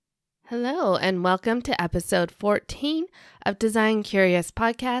Hello, and welcome to episode 14 of Design Curious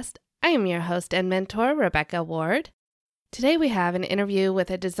Podcast. I am your host and mentor, Rebecca Ward. Today we have an interview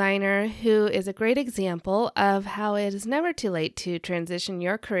with a designer who is a great example of how it is never too late to transition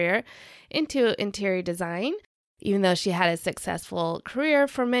your career into interior design. Even though she had a successful career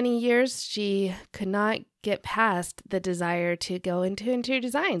for many years, she could not get past the desire to go into interior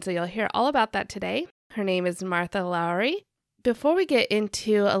design. So you'll hear all about that today. Her name is Martha Lowry. Before we get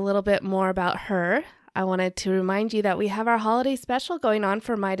into a little bit more about her, I wanted to remind you that we have our holiday special going on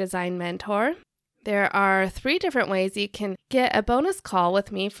for My Design Mentor. There are 3 different ways you can get a bonus call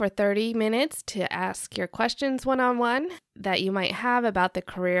with me for 30 minutes to ask your questions one-on-one that you might have about the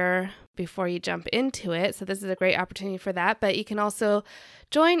career before you jump into it. So this is a great opportunity for that. But you can also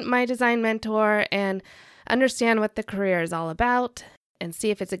join My Design Mentor and understand what the career is all about and see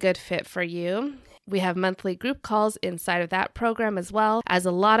if it's a good fit for you. We have monthly group calls inside of that program as well as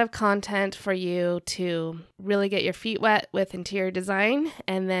a lot of content for you to really get your feet wet with interior design.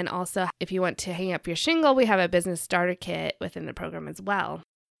 And then also, if you want to hang up your shingle, we have a business starter kit within the program as well.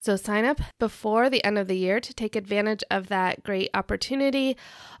 So sign up before the end of the year to take advantage of that great opportunity.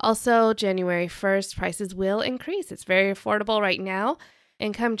 Also, January 1st, prices will increase. It's very affordable right now.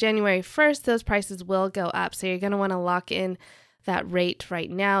 And come January 1st, those prices will go up. So you're going to want to lock in that rate right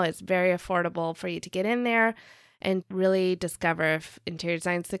now. Is very affordable for you to get in there and really discover if interior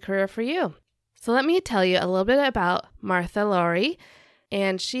design is the career for you. So let me tell you a little bit about Martha Lowry.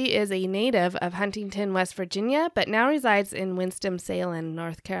 And she is a native of Huntington, West Virginia, but now resides in Winston-Salem,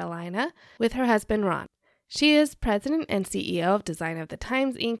 North Carolina, with her husband, Ron. She is president and CEO of Design of the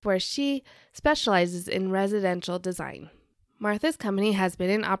Times, Inc., where she specializes in residential design. Martha's company has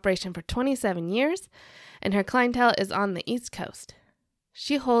been in operation for 27 years, and her clientele is on the East Coast.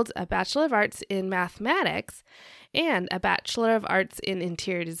 She holds a Bachelor of Arts in Mathematics and a Bachelor of Arts in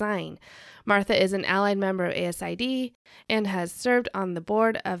Interior Design. Martha is an allied member of ASID and has served on the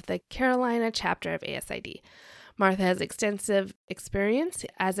board of the Carolina chapter of ASID. Martha has extensive experience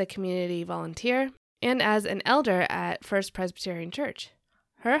as a community volunteer and as an elder at First Presbyterian Church.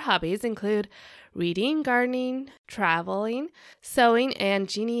 Her hobbies include reading, gardening, traveling, sewing, and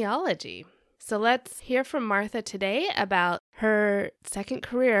genealogy. So let's hear from Martha today about her second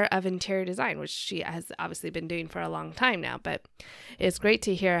career of interior design, which she has obviously been doing for a long time now. But it's great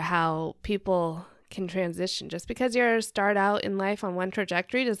to hear how people can transition. Just because you start out in life on one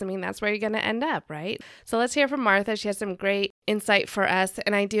trajectory doesn't mean that's where you're going to end up, right? So let's hear from Martha. She has some great insight for us.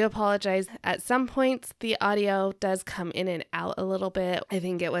 And I do apologize. At some points, the audio does come in and out a little bit. I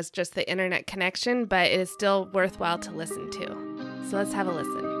think it was just the internet connection, but it is still worthwhile to listen to. So let's have a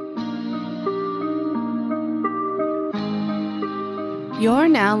listen. You're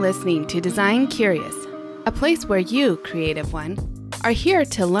now listening to Design Curious, a place where you, creative one, are here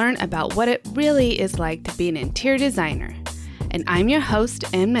to learn about what it really is like to be an interior designer. And I'm your host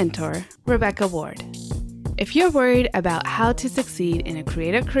and mentor, Rebecca Ward. If you're worried about how to succeed in a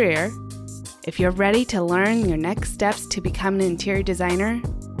creative career, if you're ready to learn your next steps to become an interior designer,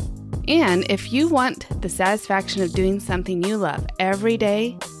 and if you want the satisfaction of doing something you love every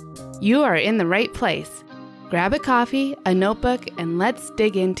day, you are in the right place. Grab a coffee, a notebook, and let's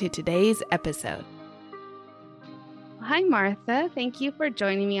dig into today's episode. Hi, Martha. Thank you for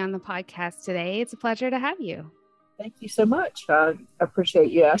joining me on the podcast today. It's a pleasure to have you. Thank you so much. I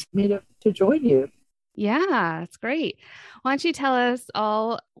appreciate you asking me to join you. Yeah, it's great. Why don't you tell us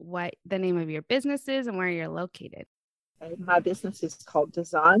all what the name of your business is and where you're located? My business is called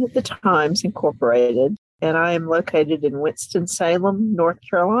Design of the Times Incorporated, and I am located in Winston-Salem, North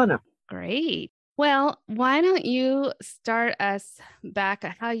Carolina. Great. Well, why don't you start us back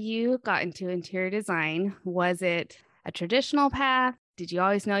at how you got into interior design? Was it a traditional path? Did you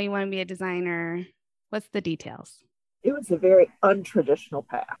always know you want to be a designer? What's the details? It was a very untraditional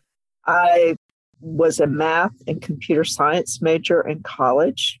path. I was a math and computer science major in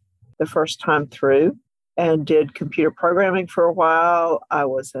college the first time through and did computer programming for a while. I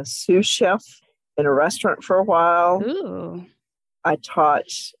was a sous chef in a restaurant for a while. Ooh. I taught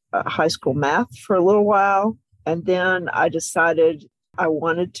high school math for a little while. And then I decided I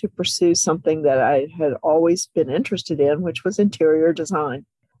wanted to pursue something that I had always been interested in, which was interior design.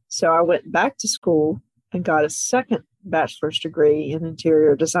 So I went back to school and got a second bachelor's degree in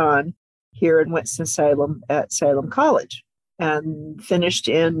interior design here in Winston-Salem at Salem College and finished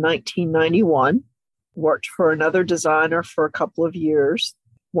in 1991. Worked for another designer for a couple of years,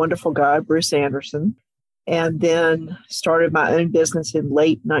 wonderful guy, Bruce Anderson, and then started my own business in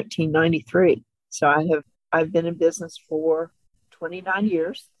late 1993. So I've been in business for 29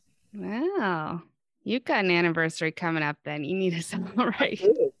 years. Wow. You've got an anniversary coming up then. You need to I celebrate.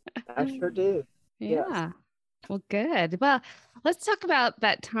 do. I sure do. Yes. Yeah. Well, good. Well, let's talk about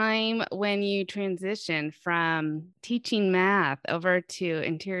that time when you transitioned from teaching math over to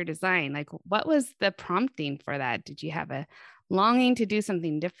interior design. Like, what was the prompting for that? Did you have a longing to do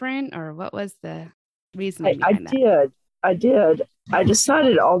something different, or what was the I, reasoning I behind that? did. I did. I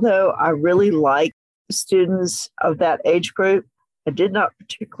decided, although I really like students of that age group, I did not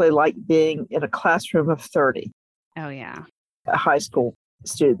particularly like being in a classroom of 30 Oh, yeah. high school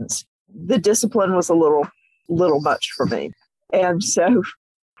students. The discipline was a little much for me. And so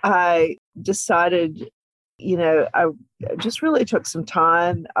I decided, I just really took some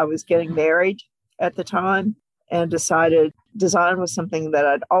time. I was getting married at the time and decided design was something that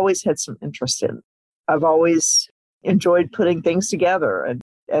I'd always had some interest in. I've always enjoyed putting things together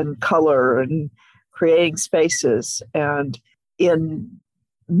and color and creating spaces. And in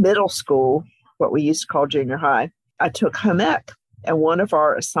middle school, what we used to call junior high, I took home ec. And one of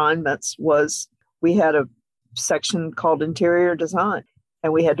our assignments was we had a section called interior design,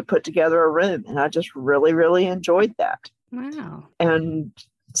 and we had to put together a room. And I just really, really enjoyed that. Wow. And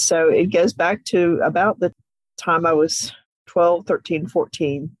so it goes back to about the time I was 12, 13,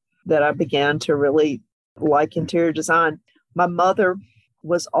 14 that I began to really like interior design. My mother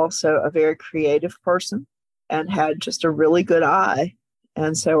was also a very creative person and had just a really good eye.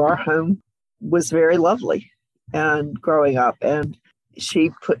 And so our home was very lovely and growing up. And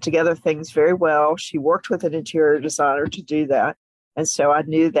she put together things very well. She worked with an interior designer to do that. And so I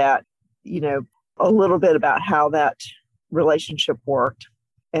knew that, a little bit about how that relationship worked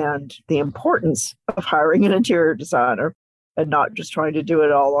and the importance of hiring an interior designer and not just trying to do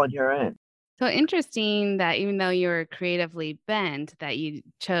it all on your own. So interesting that even though you're creatively bent, that you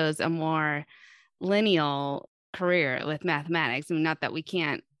chose a more lineal career with mathematics. I mean, not that we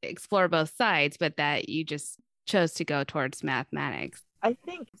can't explore both sides, but that you just chose to go towards mathematics. I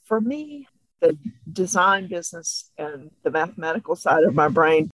think for me, the design business and the mathematical side of my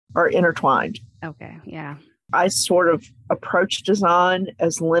brain are intertwined. Okay. Yeah. I sort of approach design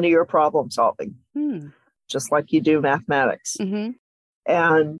as linear problem solving, just like you do mathematics. Mm-hmm.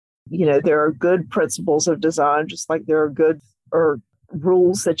 And, there are good principles of design, just like there are good or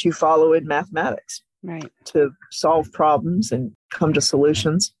rules that you follow in mathematics, right, to solve problems and come to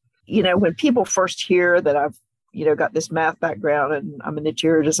solutions. When people first hear that I've, got this math background and I'm an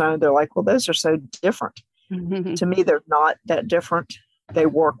interior designer, they're like, well, those are so different. To me, they're not that different. They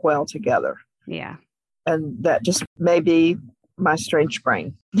work well together. Yeah. And that just may be my strange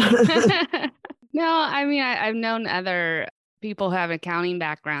brain. No, I mean, I've known other people who have accounting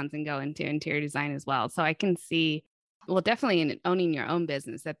backgrounds and go into interior design as well. So I can see, well, definitely in owning your own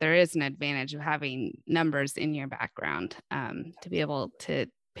business, that there is an advantage of having numbers in your background to be able to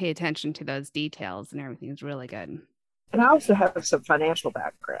pay attention to those details, and everything is really good. And I also have some financial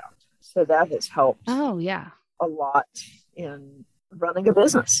background. So that has helped a lot in running a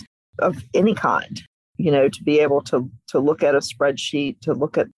business of any kind, to be able to look at a spreadsheet, to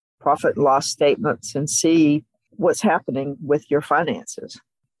look at profit and loss statements and see what's happening with your finances.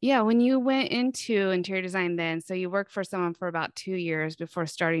 Yeah. When you went into interior design then, so you worked for someone for about 2 years before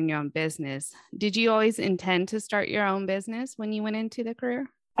starting your own business. Did you always intend to start your own business when you went into the career?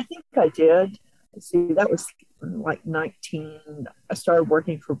 I think I did. See, that was like I started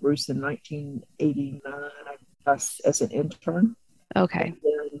working for Bruce in 1989, I guess, as an intern. Okay. And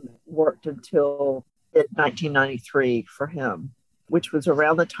then worked until 1993 for him, which was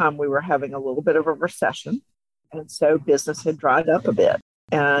around the time we were having a little bit of a recession. And so business had dried up a bit.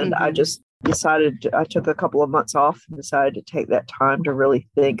 And I just decided, I took a couple of months off and decided to take that time to really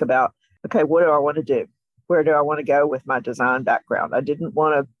think about, okay, what do I want to do? Where do I want to go with my design background? I didn't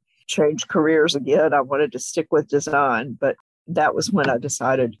want to change careers again. I wanted to stick with design, but that was when I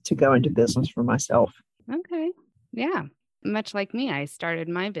decided to go into business for myself. Okay. Yeah. Much like me, I started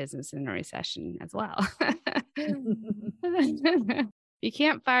my business in a recession as well. You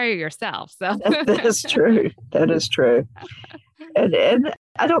can't fire yourself. So That is true. That is true. And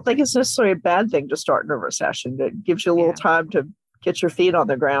I don't think it's necessarily a bad thing to start in a recession. It gives you a little time to get your feet on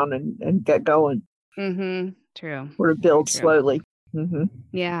the ground and get going. True. Or to build slowly.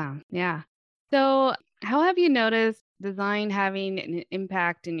 Yeah. Yeah. So how have you noticed design having an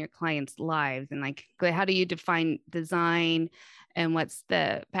impact in your clients' lives? And like, how do you define design, and what's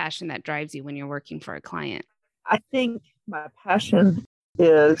the passion that drives you when you're working for a client? I think my passion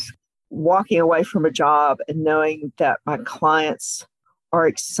is walking away from a job and knowing that my clients are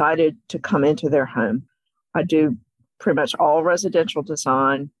excited to come into their home. I do pretty much all residential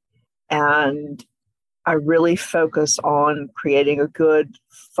design, and I really focus on creating a good,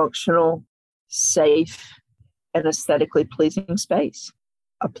 functional safe, and aesthetically pleasing space,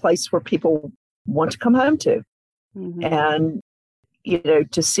 a place where people want to come home to. And,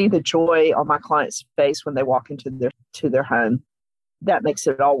 to see the joy on my client's face when they walk into their home, that makes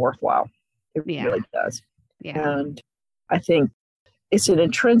it all worthwhile. It really does. Yeah. And I think it's an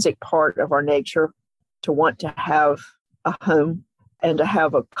intrinsic part of our nature to want to have a home and to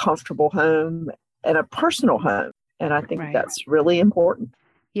have a comfortable home and a personal home. And I think that's really important.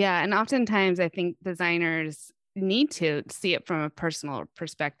 Yeah. And oftentimes I think designers need to see it from a personal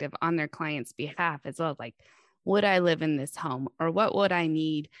perspective on their client's behalf as well. Like, would I live in this home, or what would I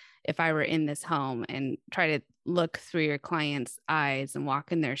need if I were in this home, and try to look through your client's eyes and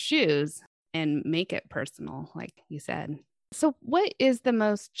walk in their shoes and make it personal, like you said. So what is the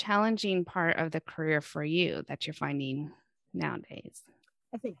most challenging part of the career for you that you're finding nowadays?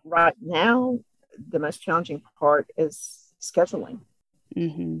 I think right now, the most challenging part is scheduling.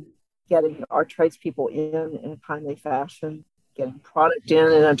 Getting our tradespeople in a timely fashion, getting product in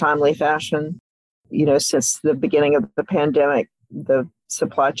a timely fashion. Since the beginning of the pandemic, the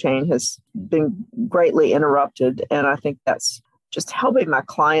supply chain has been greatly interrupted. And I think that's just helping my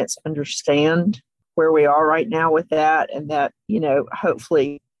clients understand where we are right now with that. And that,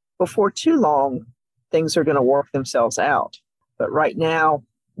 hopefully before too long, things are going to work themselves out. But right now,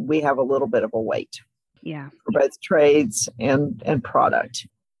 we have a little bit of a wait. For both trades and product.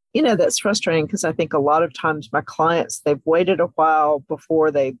 That's frustrating because I think a lot of times my clients, they've waited a while before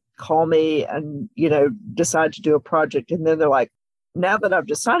they call me and, decide to do a project. And then they're like, now that I've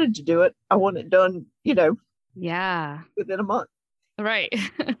decided to do it, I want it done, within a month. Right.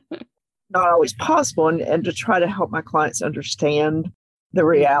 Not always possible. And to try to help my clients understand the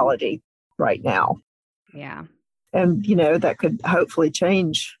reality right now. Yeah. And, that could hopefully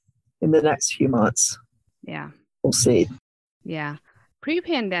change in the next few months. Yeah. We'll see. Yeah.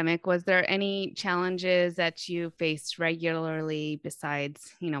 Pre-pandemic, was there any challenges that you faced regularly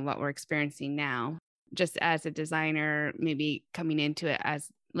besides, what we're experiencing now, just as a designer, maybe coming into it as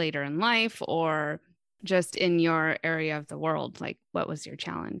later in life, or just in your area of the world? Like, what was your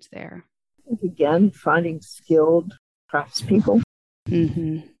challenge there? Again, finding skilled craftspeople,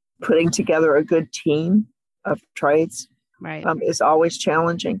 putting together a good team of trades is always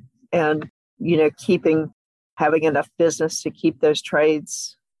challenging. And, having enough business to keep those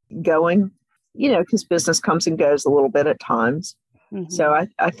trades going, because business comes and goes a little bit at times. So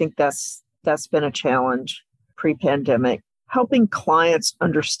I think that's been a challenge pre-pandemic, helping clients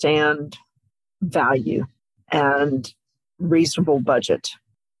understand value and reasonable budget.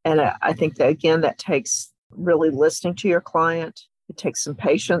 And I think that, again, that takes really listening to your client. It takes some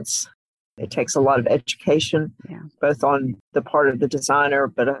patience. It takes a lot of education, both on the part of the designer,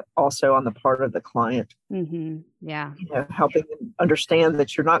 but also on the part of the client. Yeah. Helping them understand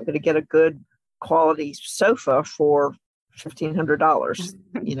that you're not going to get a good quality sofa for $1,500.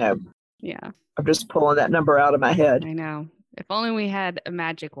 Yeah. I'm just pulling that number out of my head. I know. If only we had a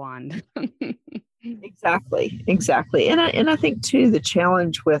magic wand. Exactly. And I think, too, the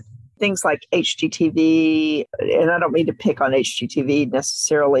challenge with things like HGTV, and I don't mean to pick on HGTV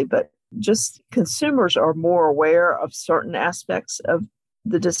necessarily, but just consumers are more aware of certain aspects of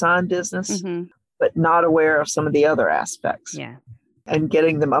the design business, but not aware of some of the other aspects. Yeah. And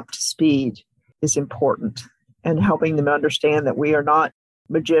getting them up to speed is important, and helping them understand that we are not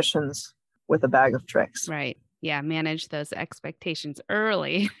magicians with a bag of tricks. Right. Yeah. Manage those expectations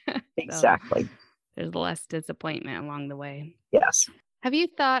early. Exactly. So there's less disappointment along the way. Yes. Have you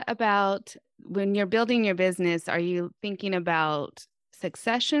thought about, when you're building your business, are you thinking about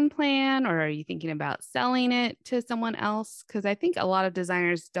succession plan, or are you thinking about selling it to someone else? Because I think a lot of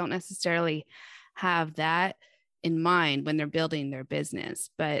designers don't necessarily have that in mind when they're building their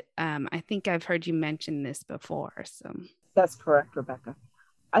business. But I think I've heard you mention this before. So that's correct, Rebecca.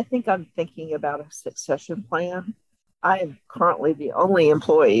 I think I'm thinking about a succession plan. I am currently the only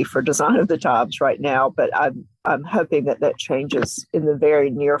employee for Design of the Times right now, but I'm hoping that changes in the very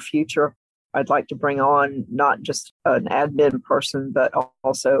near future. I'd like to bring on not just an admin person, but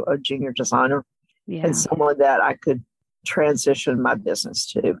also a junior designer and someone that I could transition my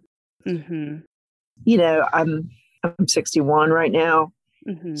business to. I'm 61 right now.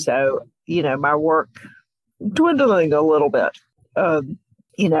 So, my work dwindling a little bit.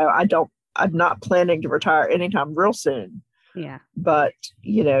 I'm not planning to retire anytime real soon. Yeah. But,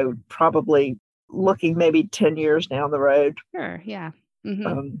 probably looking maybe 10 years down the road. Sure. Yeah.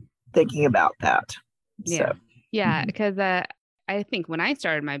 Thinking about that. Yeah. So. Yeah. Because I think when I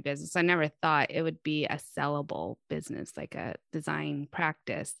started my business, I never thought it would be a sellable business, like a design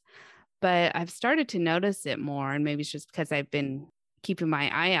practice. But I've started to notice it more. And maybe it's just because I've been keeping my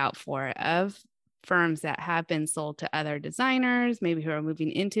eye out for of firms that have been sold to other designers, maybe who are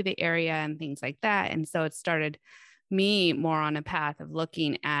moving into the area and things like that. And so it started me more on a path of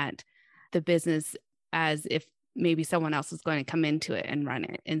looking at the business as if maybe someone else was going to come into it and run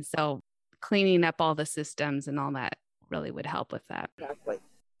it. And so cleaning up all the systems and all that really would help with that.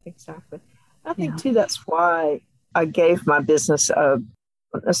 Exactly. I think too, that's why I gave my business not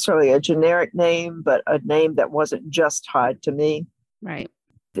necessarily a generic name, but a name that wasn't just tied to me. Right.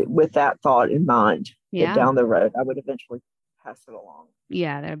 With that thought in mind, that down the road, I would eventually pass it along.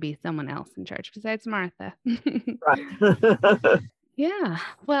 Yeah, there'd be someone else in charge besides Martha. Right. Yeah.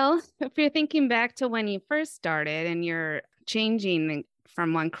 Well, if you're thinking back to when you first started and you're changing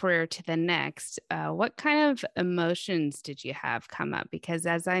from one career to the next, what kind of emotions did you have come up? Because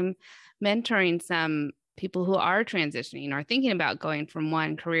as I'm mentoring some people who are transitioning or thinking about going from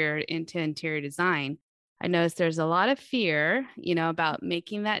one career into interior design, I noticed there's a lot of fear, about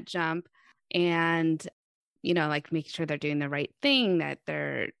making that jump and, like making sure they're doing the right thing, that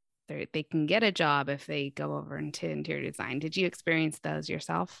they can get a job if they go over into interior design. Did you experience those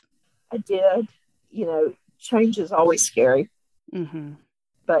yourself? I did. Change is always scary,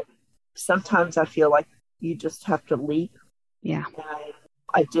 but sometimes I feel like you just have to leap. Yeah. And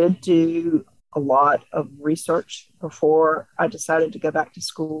I did do a lot of research before I decided to go back to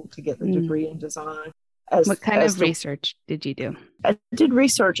school to get the degree in design. What kind of research did you do? I did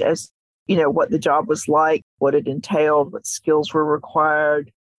research as, what the job was like, what it entailed, what skills were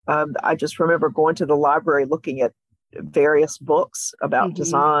required. I just remember going to the library looking at various books about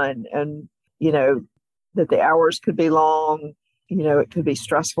design and, that the hours could be long, it could be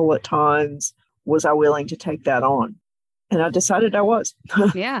stressful at times. Was I willing to take that on? And I decided I was.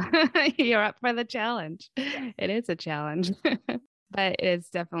 Yeah, you're up for the challenge. It is a challenge. But it's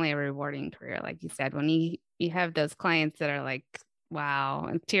definitely a rewarding career. Like you said, when you have those clients that are like, wow,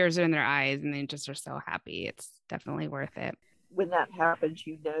 and tears are in their eyes and they just are so happy, it's definitely worth it. When that happens,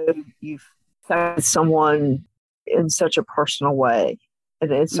 you've affected someone in such a personal way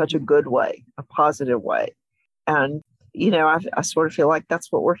and in such a good way, a positive way. And, I sort of feel like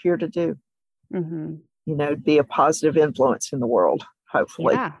that's what we're here to do, be a positive influence in the world,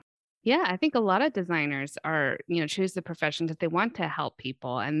 hopefully. Yeah, I think a lot of designers are, choose the profession because they want to help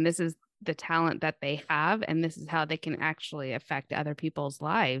people. And this is the talent that they have. And this is how they can actually affect other people's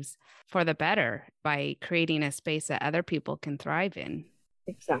lives for the better by creating a space that other people can thrive in.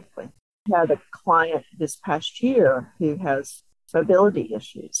 Exactly. I had a client this past year who has mobility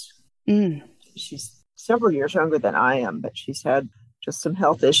issues. She's several years younger than I am, but she's had just some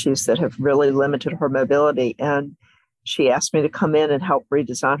health issues that have really limited her mobility. And she asked me to come in and help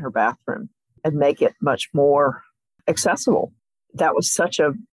redesign her bathroom and make it much more accessible. That was such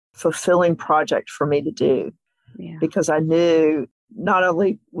a fulfilling project for me to do because I knew not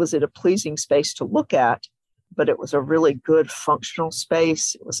only was it a pleasing space to look at, but it was a really good functional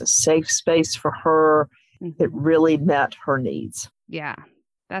space. It was a safe space for her. It really met her needs. Yeah,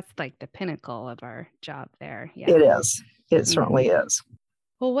 that's like the pinnacle of our job there. Yeah. It is. It certainly is.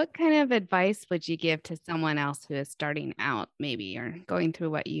 Well, what kind of advice would you give to someone else who is starting out maybe or going through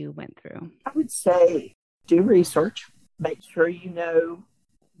what you went through? I would say do research, make sure you know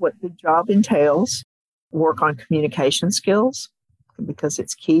what the job entails, work on communication skills because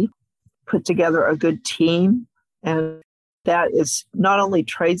it's key, put together a good team. And that is not only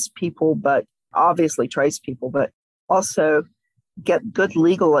tradespeople, but obviously tradespeople, but also get good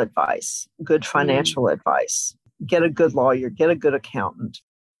legal advice, good financial advice, get a good lawyer, get a good accountant,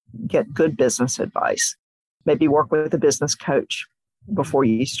 get good business advice, maybe work with a business coach before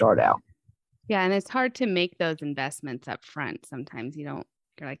you start out. Yeah. And it's hard to make those investments up front. Sometimes you're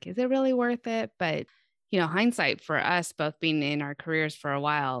like, is it really worth it? But, hindsight for us both being in our careers for a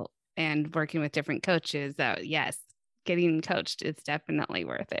while and working with different coaches, that yes, getting coached is definitely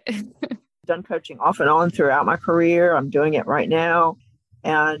worth it. Done coaching off and on throughout my career. I'm doing it right now.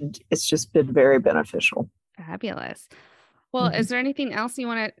 And it's just been very beneficial. Fabulous. Well, is there anything else you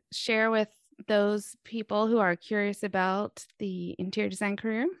want to share with those people who are curious about the interior design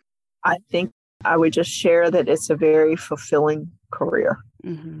career? I think I would just share that it's a very fulfilling career.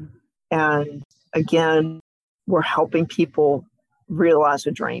 And again, we're helping people realize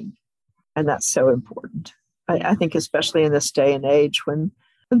a dream. And that's so important. I think especially in this day and age when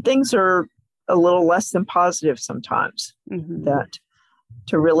things are a little less than positive sometimes, that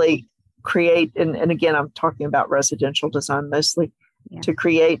to really create, and again, I'm talking about residential design mostly, to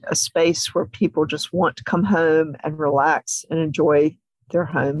create a space where people just want to come home and relax and enjoy their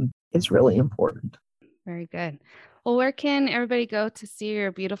home is really important. Very good. Well, where can everybody go to see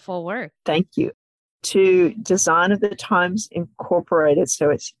your beautiful work? Thank you. to Design of the Times Incorporated. So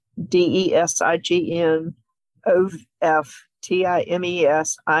it's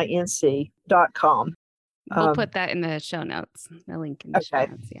DESIGNOFTIMESINC.com. We'll put that in the show notes, the link in the show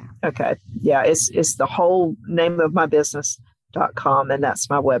notes. Yeah. Okay. Yeah. It's the whole name of my business.com, and that's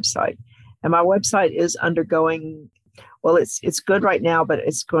my website. And my website is undergoing, well, it's good right now, but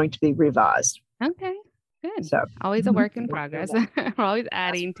it's going to be revised. Okay. Good. So always a work in progress. We're always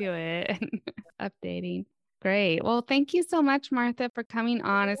adding to it and updating. Great. Well, thank you so much, Martha, for coming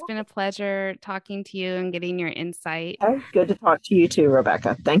on. It's been a pleasure talking to you and getting your insight. Okay. Good to talk to you too,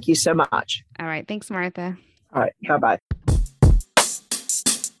 Rebecca. Thank you so much. All right. Thanks, Martha. All right. Bye-bye.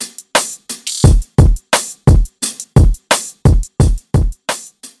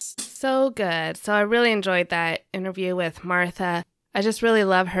 So good. So I really enjoyed that interview with Martha. I just really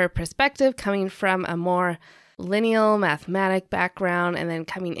love her perspective coming from a more lineal mathematic background and then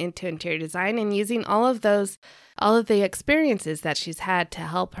coming into interior design and using all of the experiences that she's had to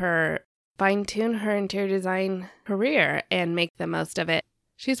help her fine-tune her interior design career and make the most of it.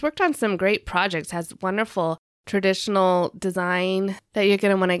 She's worked on some great projects, has wonderful traditional design that you're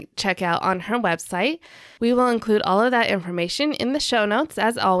going to want to check out on her website. We will include all of that information in the show notes,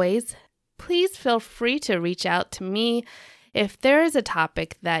 as always. Please feel free to reach out to me if there is a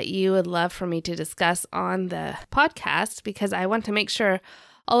topic that you would love for me to discuss on the podcast, because I want to make sure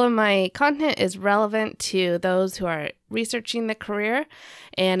all of my content is relevant to those who are researching the career.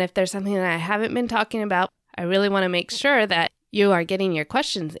 And if there's something that I haven't been talking about, I really want to make sure that you are getting your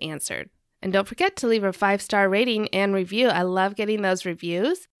questions answered. And don't forget to leave a 5-star rating and review. I love getting those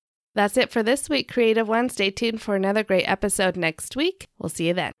reviews. That's it for this week, Creative One. Stay tuned for another great episode next week. We'll see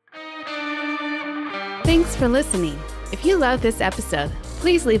you then. Thanks for listening. If you love this episode,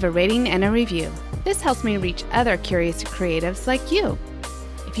 please leave a rating and a review. This helps me reach other curious creatives like you.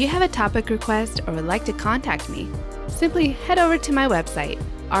 If you have a topic request or would like to contact me, simply head over to my website,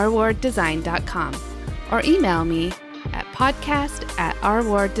 rwarddesign.com, or email me at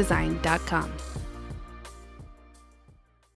podcast@rwarddesign.com.